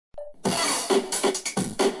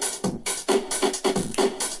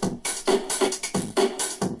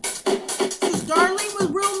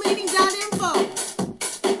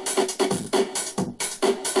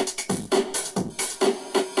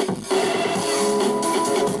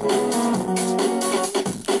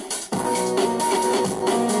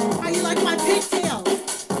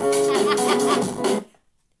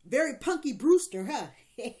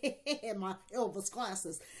my Elvis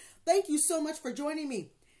glasses. Thank you so much for joining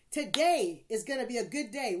me. Today is going to be a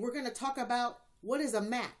good day. We're going to talk about what is a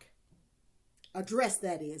MAC address,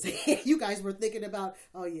 that is. You guys were thinking about,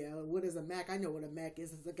 oh yeah, what is a MAC? I know what a MAC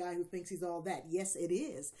is. It's a guy who thinks he's all that. Yes, it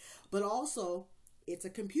is. But also, it's a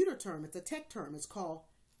computer term. It's a tech term. It's called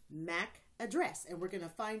MAC address. And we're going to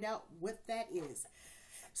find out what that is.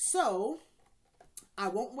 So, I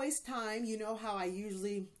won't waste time. You know how I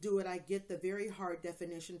usually do it. I get the very hard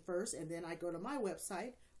definition first, and then I go to my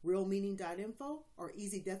website, realmeaning.info or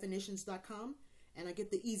easydefinitions.com, and I get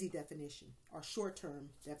the easy definition, or short-term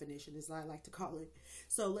definition as I like to call it.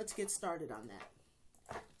 So let's get started on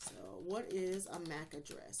that. So what is a MAC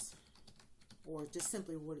address? Or just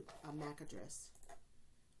simply what a MAC address.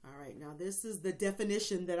 All right, now this is the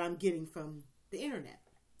definition that I'm getting from the internet.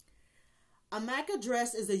 A MAC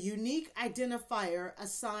address is a unique identifier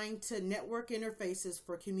assigned to network interfaces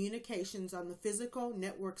for communications on the physical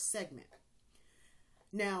network segment.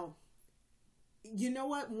 Now, you know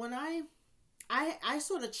what? When I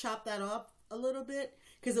sort of chopped that up a little bit,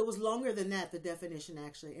 because it was longer than that, the definition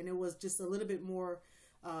actually, and it was just a little bit more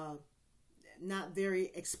not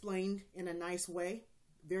very explained in a nice way,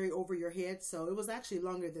 very over your head. So it was actually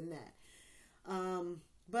longer than that.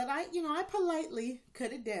 But I politely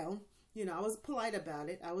cut it down. I was polite about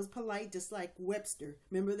it. I was polite, just like Webster.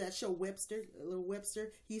 Remember that show Webster, little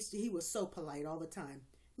Webster? He was so polite all the time.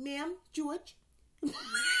 Ma'am, George.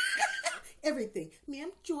 Everything.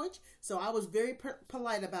 Ma'am, George. So I was very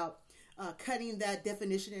polite about cutting that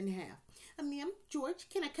definition in half. Ma'am, George,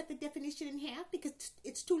 can I cut the definition in half? Because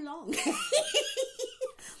it's too long.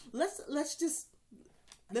 Let's just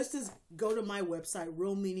go to my website,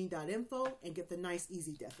 realmeaning.info, and get the nice,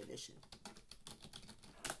 easy definition.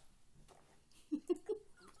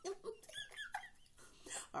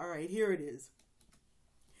 All right, here it is.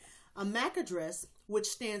 A MAC address, which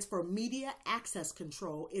stands for Media Access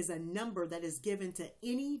Control, is a number that is given to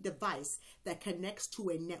any device that connects to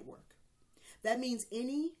a network. That means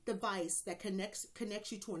any device that connects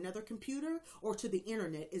you to another computer or to the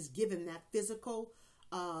internet is given that physical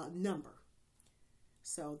number.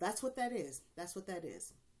 So that's what that is. That's what that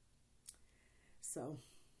is. So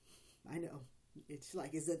I know. It's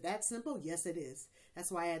like, is it that simple? Yes, it is.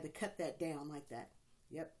 That's why I had to cut that down like that.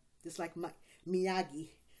 Yep. Just like Miyagi.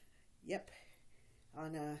 Yep.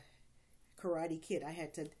 On Karate Kid, I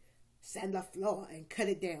had to sand the floor and cut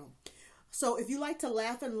it down. So if you like to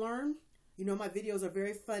laugh and learn, my videos are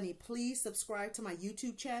very funny. Please subscribe to my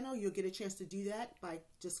YouTube channel. You'll get a chance to do that by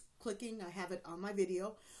just clicking. I have it on my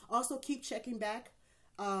video. Also, keep checking back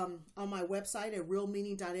on my website at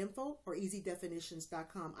realmeaning.info or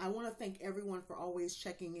easydefinitions.com. I want to thank everyone for always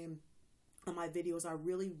checking in on my videos. I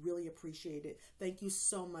really, really appreciate it. Thank you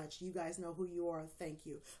so much. You guys know who you are. Thank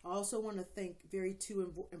you. I also want to thank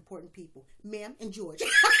two important people, Ma'am and George.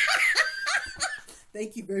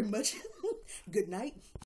 Thank you very much. Good night.